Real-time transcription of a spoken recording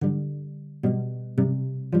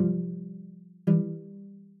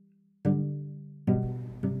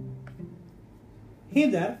Hey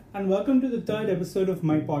there, and welcome to the third episode of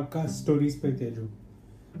my podcast, Stories by Teju.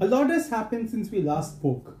 A lot has happened since we last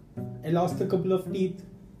spoke. I lost a couple of teeth,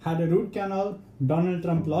 had a root canal, Donald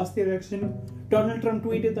Trump lost the election, Donald Trump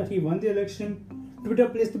tweeted that he won the election, Twitter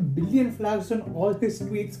placed 1 billion flags on all his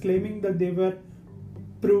tweets claiming that they were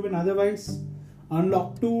proven otherwise,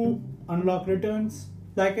 Unlock 2, Unlock returns.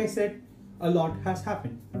 Like I said, a lot has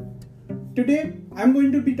happened. Today, I'm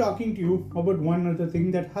going to be talking to you about one other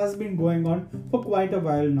thing that has been going on for quite a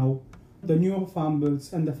while now, the new farm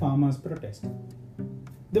bills and the farmers' protest.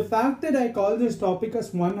 The fact that I call this topic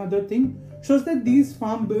as one other thing shows that these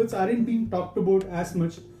farm bills aren't being talked about as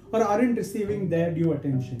much or aren't receiving their due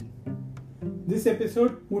attention. This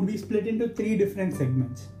episode would be split into 3 different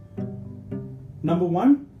segments. Number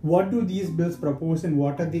 1, what do these bills propose and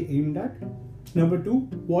what are they aimed at? Number 2,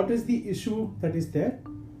 what is the issue that is there?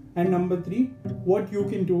 And number 3, what you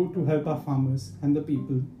can do to help our farmers and the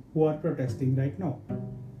people who are protesting right now.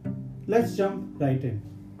 Let's jump right in.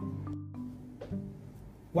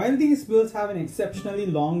 While these bills have an exceptionally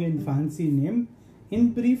long and fancy name,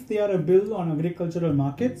 in brief they are a bill on agricultural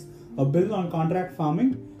markets, a bill on contract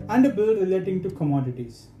farming, and a bill relating to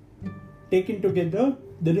commodities. Taken together,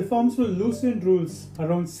 the reforms will loosen rules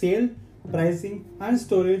around sale, pricing, and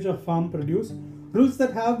storage of farm produce, rules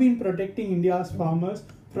that have been protecting India's farmers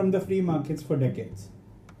from the free markets for decades.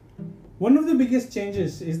 One of the biggest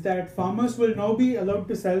changes is that farmers will now be allowed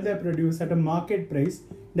to sell their produce at a market price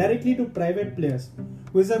directly to private players,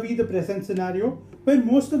 vis-a-vis the present scenario where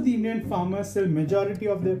most of the Indian farmers sell majority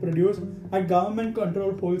of their produce at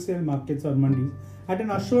government-controlled wholesale markets or mandis at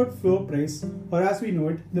an assured floor price, or as we know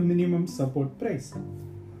it, the minimum support price.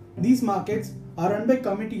 These markets are run by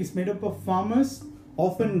committees made up of farmers,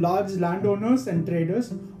 often large landowners and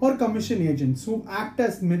traders, or commission agents who act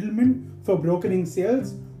as middlemen for brokering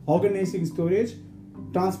sales, organizing storage,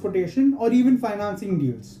 transportation, or even financing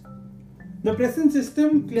deals. The present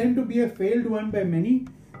system, claimed to be a failed one by many,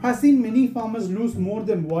 has seen many farmers lose more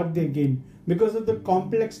than what they gain because of the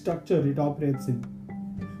complex structure it operates in.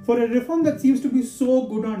 For a reform that seems to be so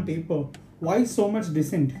good on paper, why so much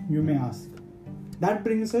dissent, you may ask? That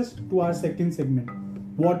brings us to our second segment.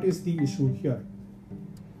 What is the issue here?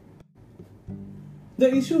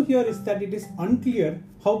 The issue here is that it is unclear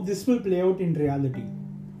how this will play out in reality.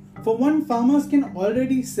 For one, farmers can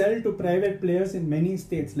already sell to private players in many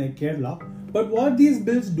states like Kerala, but what these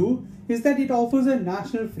bills do is that it offers a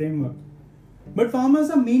national framework. But farmers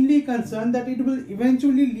are mainly concerned that it will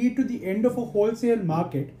eventually lead to the end of a wholesale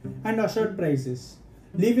market and assured prices,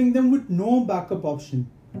 leaving them with no backup option.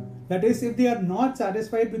 That is, if they are not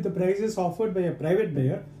satisfied with the prices offered by a private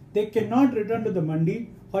buyer, they cannot return to the mandi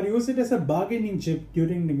or use it as a bargaining chip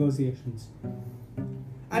during negotiations.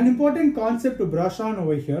 An important concept to brush on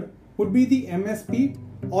over here would be the MSP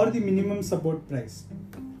or the minimum support price.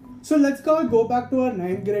 So let's go back to our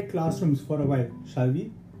 9th grade classrooms for a while, shall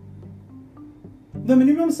we? The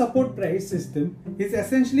minimum support price system is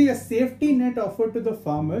essentially a safety net offered to the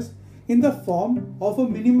farmers in the form of a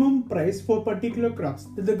minimum price for particular crops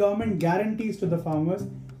that the government guarantees to the farmers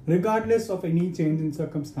regardless of any change in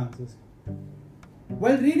circumstances.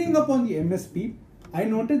 While reading up on the MSP, I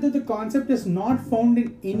noted that the concept is not found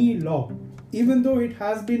in any law, even though it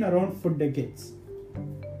has been around for decades.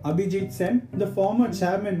 Abhijit Sen, the former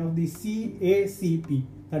chairman of the CACP,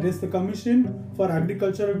 that is the Commission for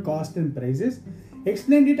Agricultural Cost and Prices,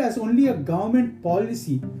 explained it as only a government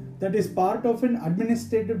policy that is part of an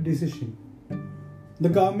administrative decision. The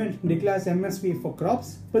government declares MSP for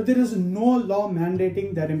crops, but there is no law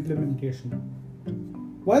mandating their implementation.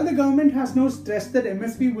 While the government has now stressed that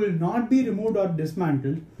MSP will not be removed or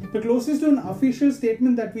dismantled, the closest to an official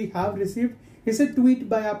statement that we have received is a tweet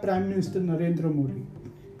by our Prime Minister Narendra Modi.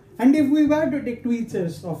 And if we were to take tweets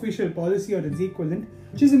as official policy or its equivalent,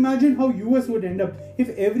 just imagine how US would end up if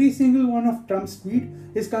every single one of Trump's tweets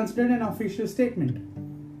is considered an official statement.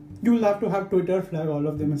 You will have to have Twitter flag all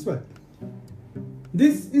of them as well.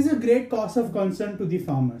 This is a great cause of concern to the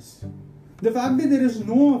farmers. The fact that there is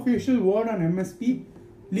no official word on MSP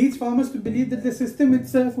leads farmers to believe that the system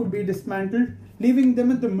itself would be dismantled, leaving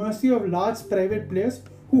them at the mercy of large private players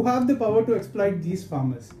who have the power to exploit these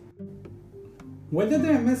farmers. Whether the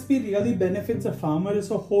MSP really benefits a farmer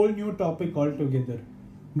is a whole new topic altogether,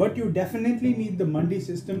 but you definitely need the mandi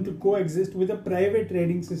system to coexist with a private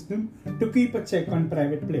trading system to keep a check on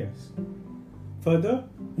private players. Further,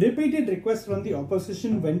 repeated requests from the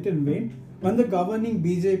opposition went in vain when the governing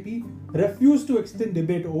BJP refused to extend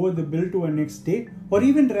debate over the bill to a next day or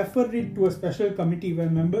even refer it to a special committee where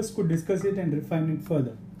members could discuss it and refine it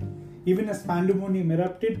further. Even as pandemonium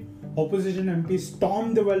erupted, opposition MPs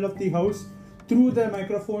stormed the well of the house, threw their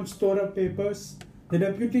microphones, tore up papers, the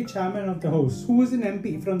deputy chairman of the House, who is an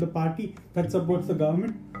MP from the party that supports the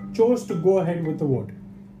government, chose to go ahead with the vote.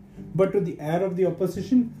 But to the heir of the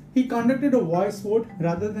opposition, he conducted a voice vote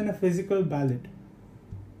rather than a physical ballot.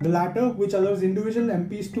 The latter, which allows individual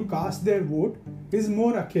MPs to cast their vote, is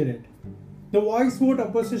more accurate. The voice vote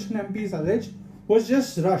opposition MPs allege was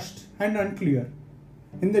just rushed and unclear.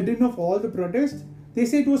 In the din of all the protests, they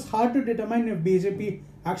say it was hard to determine if BJP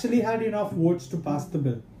actually had enough votes to pass the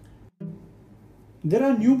bill. There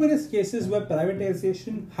are numerous cases where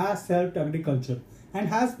privatization has helped agriculture and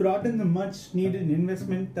has brought in the much needed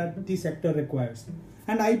investment that the sector requires.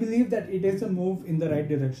 And I believe that it is a move in the right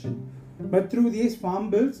direction. But through these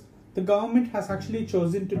farm bills, the government has actually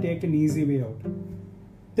chosen to take an easy way out.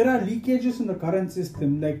 There are leakages in the current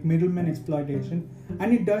system like middleman exploitation,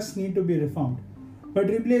 and it does need to be reformed. But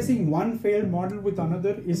replacing one failed model with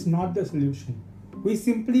another is not the solution. We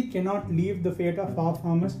simply cannot leave the fate of our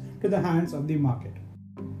farmers to the hands of the market.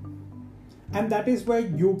 And that is where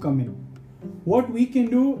you come in. What we can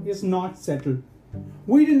do is not settle.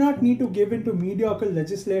 We do not need to give in to mediocre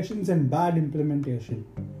legislations and bad implementation.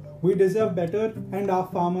 We deserve better, and our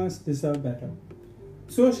farmers deserve better.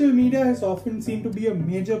 Social media has often seemed to be a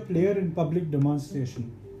major player in public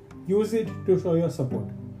demonstration. Use it to show your support.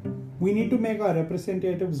 We need to make our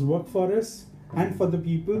representatives work for us and for the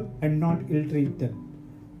people and not ill-treat them.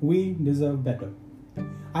 We deserve better.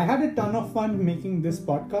 I had a ton of fun making this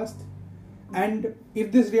podcast, and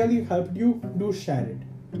if this really helped you, do share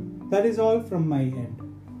it. That is all from my end.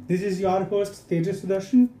 This is your host Tejas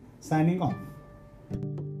Sudarshan signing off.